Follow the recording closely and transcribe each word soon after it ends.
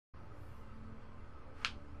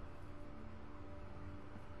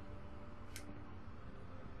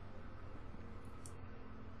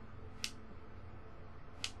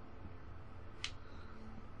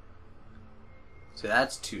So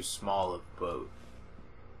that's too small of a boat.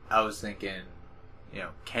 I was thinking,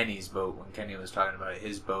 Kenny's boat. When Kenny was talking about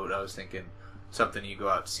his boat, I was thinking something you go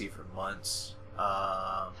out to sea for months.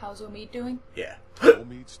 How's Omid doing? Yeah.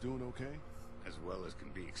 Omid's doing okay? As well as can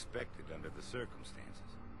be expected under the circumstances.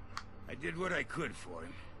 I did what I could for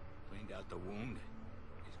him. Cleaned out the wound.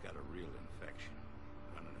 He's got a real infection.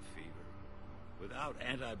 Running a fever. Without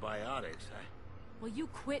antibiotics, Will you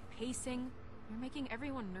quit pacing? You're making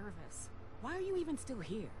everyone nervous. Why are you even still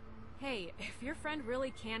here? Hey, if your friend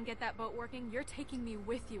really can get that boat working, you're taking me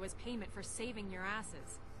with you as payment for saving your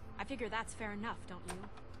asses. I figure that's fair enough, don't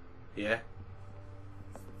you? Yeah.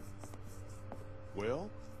 Well?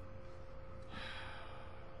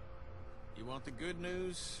 You want the good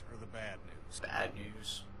news or the bad news? Bad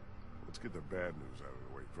news. Let's get the bad news out of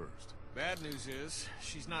the way first. Bad news is,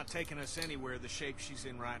 she's not taking us anywhere the shape she's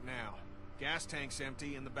in right now. Gas tank's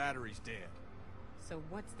empty and the battery's dead. So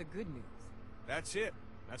what's the good news? That's it.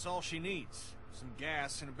 That's all she needs. Some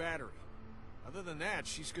gas and a battery. Other than that,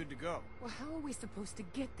 she's good to go. Well, how are we supposed to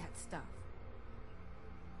get that stuff?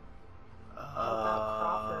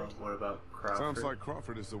 What about Crawford? Sounds like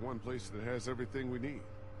Crawford is the one place that has everything we need.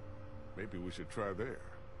 Maybe we should try there.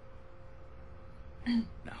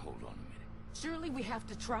 Now hold on a minute. Surely we have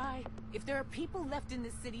to try. If there are people left in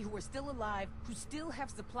this city who are still alive, who still have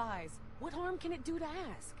supplies, what harm can it do to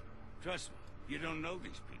ask? Trust me, you don't know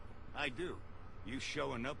these people. I do. You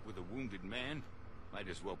showing up with a wounded man, might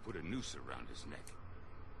as well put a noose around his neck.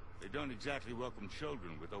 They don't exactly welcome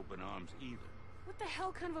children with open arms either. What the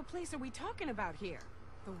hell kind of a place are we talking about here?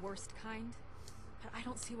 The worst kind? But I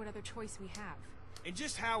don't see what other choice we have. And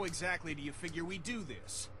just how exactly do you figure we do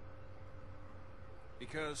this?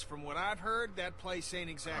 Because from what I've heard, that place ain't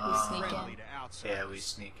exactly Sneak friendly in. to outsiders. Yeah, we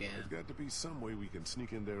sneak in. There's got to be some way we can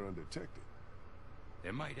sneak in there undetected.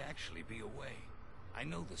 There might actually be a way. I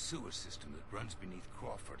know the sewer system that runs beneath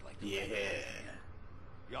Crawford like a Yeah.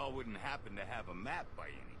 Y'all wouldn't happen to have a map by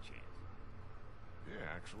any chance? Yeah,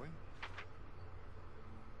 actually.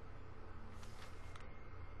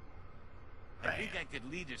 I think I could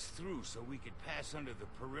lead us through so we could pass under the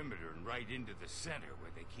perimeter and right into the center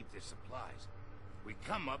where they keep their supplies. We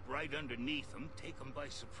come up right underneath them, take them by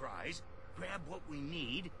surprise, grab what we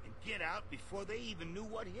need, and get out before they even knew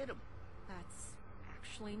what hit them. That's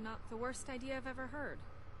actually not the worst idea I've ever heard.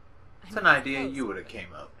 It's an idea you would have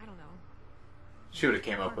came up. I don't know. She would have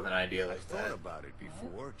came up with an idea like Thought that. about it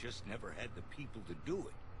before, just never had the people to do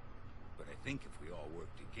it. But I think if we all work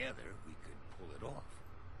together, we could pull it off.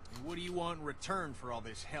 And what do you want in return for all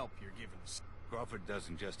this help you're giving us? Crawford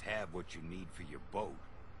doesn't just have what you need for your boat.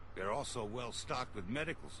 They're also well stocked with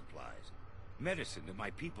medical supplies. Medicine that my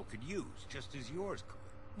people could use, just as yours could.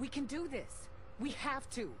 We can do this. We have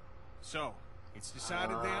to. So, it's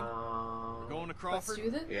decided then? We're going to Crawford? Let's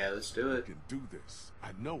do this. Yeah, let's do We it. can do this. I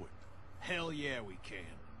know it. Hell yeah, we can.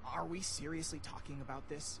 Are we seriously talking about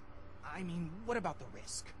this? I mean, what about the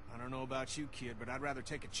risk? I don't know about you, kid, but I'd rather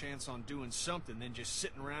take a chance on doing something than just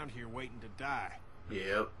sitting around here waiting to die.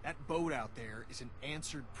 Yep. That boat out there is an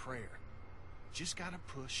answered prayer. Just gotta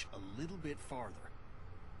push a little bit farther.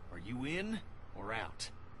 Are you in or out?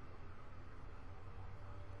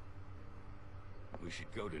 We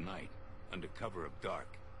should go tonight, under cover of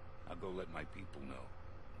dark. I'll go let my people know.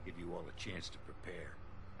 Give you all a chance to prepare.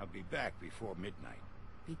 I'll be back before midnight.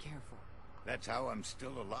 Be careful. That's how I'm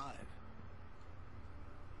still alive.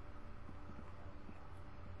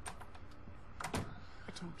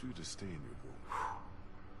 I told you to stay in your room. How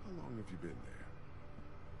long have you been there?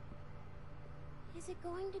 Is it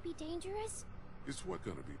going to be dangerous? It's what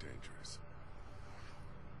gonna be dangerous?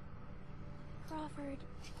 Crawford.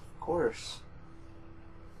 Of course.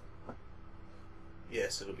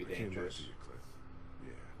 Yes, it'll be I can't lie dangerous. to you, Cliff.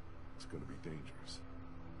 Yeah, it's gonna be dangerous.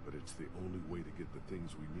 But it's the only way to get the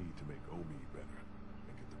things we need to make Omid better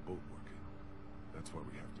and get the boat working. That's why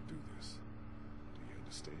we have to do this. Do you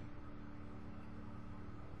understand?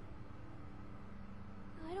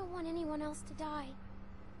 I don't want anyone else to die.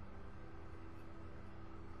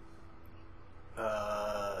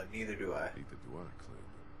 Neither do I. Neither do I, Cliff.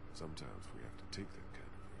 Sometimes we have to take that kind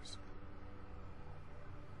of risk.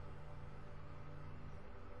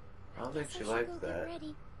 I don't think Guess she I should likes go get that.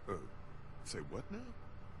 ready. Say what now?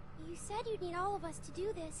 You said you'd need all of us to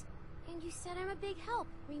do this, and you said I'm a big help,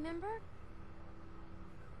 remember?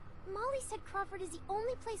 Molly said Crawford is the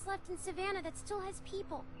only place left in Savannah that still has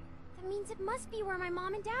people. That means it must be where my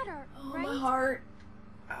mom and dad are, Oh, right? my heart.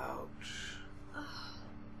 Ouch.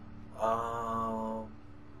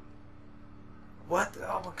 What?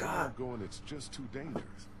 Oh my We're god. not going, it's just too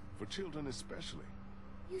dangerous. For children especially.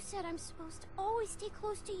 You said I'm supposed to always stay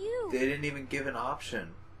close to you. They didn't even give an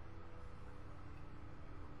option.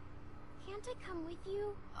 Can't I come with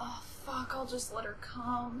you? Oh, fuck, I'll just let her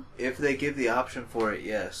come. If they give the option for it,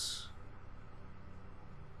 yes.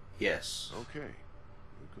 Yes. Okay,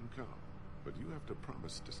 you can come. But you have to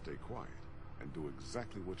promise to stay quiet and do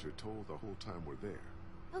exactly what you're told the whole time we're there.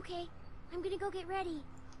 Okay, I'm gonna go get ready.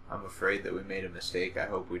 I'm afraid that we made a mistake. I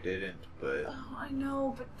hope we didn't, but... Oh, I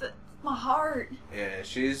know, but my heart. Yeah,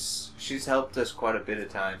 she's helped us quite a bit of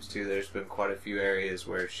times, too. There's been quite a few areas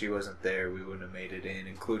where if she wasn't there, we wouldn't have made it in,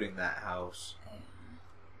 including that house. Yeah.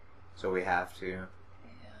 So we have to. Yeah.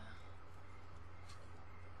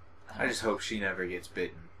 I just hope she never gets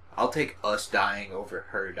bitten. I'll take us dying over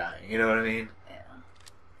her dying, you know what I mean? Yeah.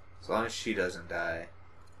 As long as she doesn't die.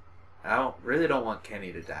 I really don't want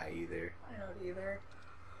Kenny to die either. I don't either.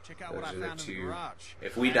 Check out Those what I are the found in the two. garage.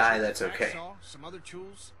 If we die, that's Hatchet, okay. hacksaw, some other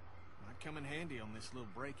tools might come in handy on this little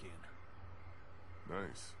break-in.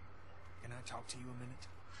 Nice. Can I talk to you a minute?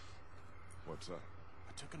 What's up?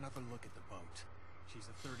 I took another look at the boat. She's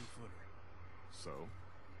a 30-footer.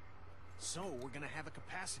 So, we're gonna have a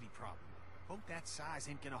capacity problem. A boat that size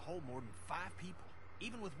ain't gonna hold more than 5 people,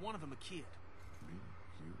 even with one of them a kid. me,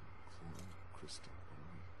 you, Clem, Kristen,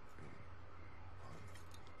 Omi, and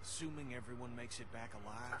Assuming everyone makes it back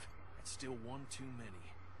alive, that's still one too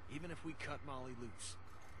many. Even if we cut Molly loose,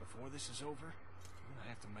 before this is over, we're gonna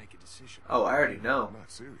have to make a decision. Oh, I already know. I'm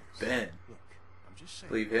not serious. Ben. Look, I'm just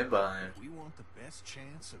saying. Leave him behind. We want the best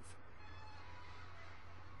chance of...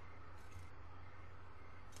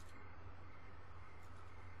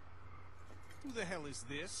 Who the hell is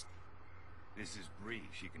this? This is Bree.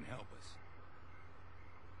 She can help us.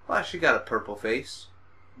 Well, she got a purple face.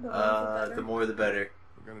 The more the better.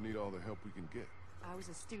 We're gonna need all the help we can get. I was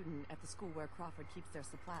a student at the school where Crawford keeps their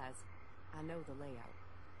supplies. I know the layout.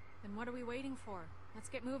 Then what are we waiting for? Let's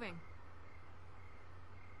get moving.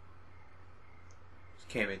 Just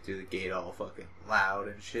came in through the gate all fucking loud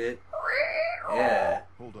and shit. Yeah.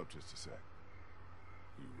 Hold up just a sec.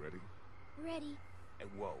 You ready? Ready. Hey,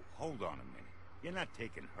 whoa, hold on a minute. You're not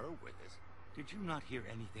taking her with us. Did you not hear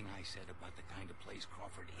anything I said about the kind of place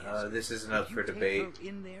Crawford is? This isn't up for Did you debate. take her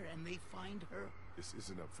in there and they find her? This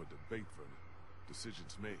isn't up for debate, Vernon.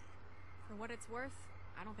 Decision's made. For what it's worth,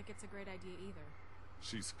 I don't think it's a great idea either.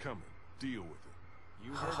 She's coming. Deal with it.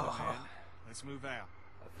 You heard the man. Let's move out.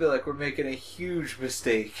 I feel like we're making a huge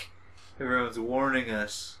mistake. Everyone's warning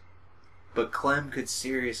us. But Clem could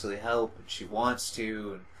seriously help, and she wants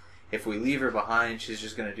to, and if we leave her behind, she's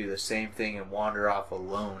just going to do the same thing and wander off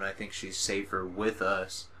alone. I think she's safer with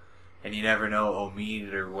us. And you never know,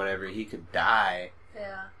 Omid or whatever, he could die.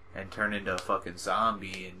 Yeah. And turn into a fucking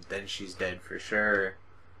zombie, and then she's dead for sure.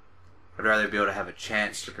 I'd rather be able to have a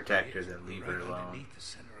chance to protect her than leave her Right alone. underneath the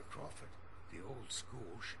center of Crawford. The old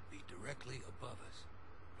school should be directly above us.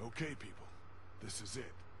 Okay, people. This is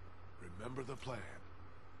it. Remember the plan.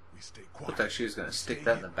 We stay quiet. Looked like she was going to stick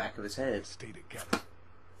that in the back of his head. Stay together.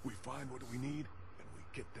 We find what we need, and we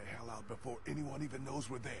get the hell out before anyone even knows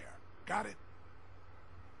we're there. Got it?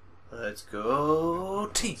 Let's go,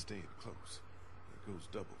 team. Staying close. That goes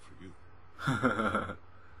double for you.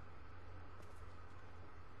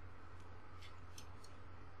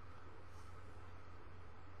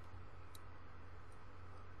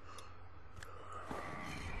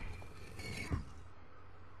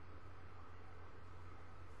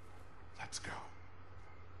 Let's go.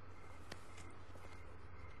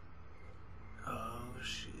 Oh,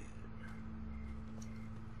 shit.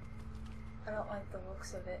 I don't like the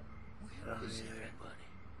looks of it. Where is everybody?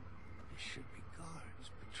 There should be guards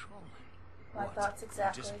patrolling. My What? thoughts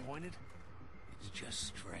exactly. Disappointed? It's just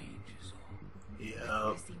strange is all.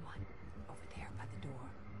 Yup. I see one. Over there by the door.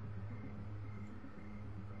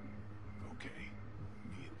 Okay.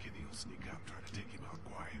 Me and Kenny will sneak out, try to take him out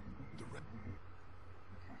quiet. The rest...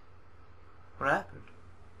 What happened?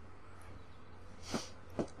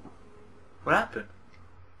 What happened?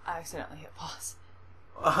 I accidentally hit pause.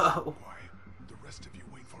 Oh. Quiet. The rest of you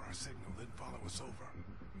wait for our signal, then follow us over.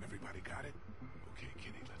 Everybody got it? Okay,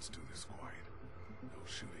 Kenny, let's do this quiet. No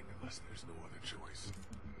shooting unless there's no other choice.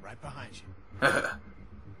 Right behind you.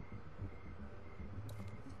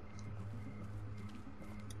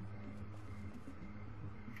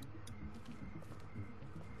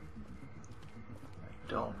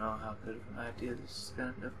 Don't know how good of an idea this is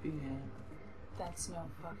going to be. That's no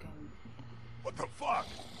fucking... What the fuck?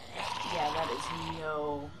 Yeah, that is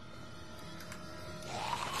no...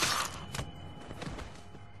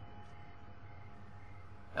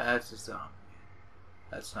 That's a zombie.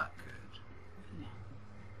 That's not good.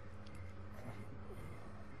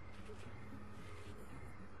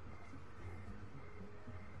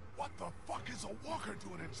 What the fuck is a walker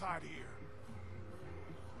doing inside here?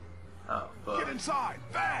 Oh, fuck. Get inside,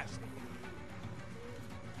 fast!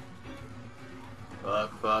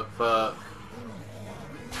 Fuck, fuck, fuck.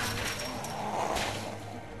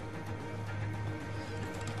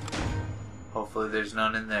 Hopefully there's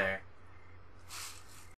none in there.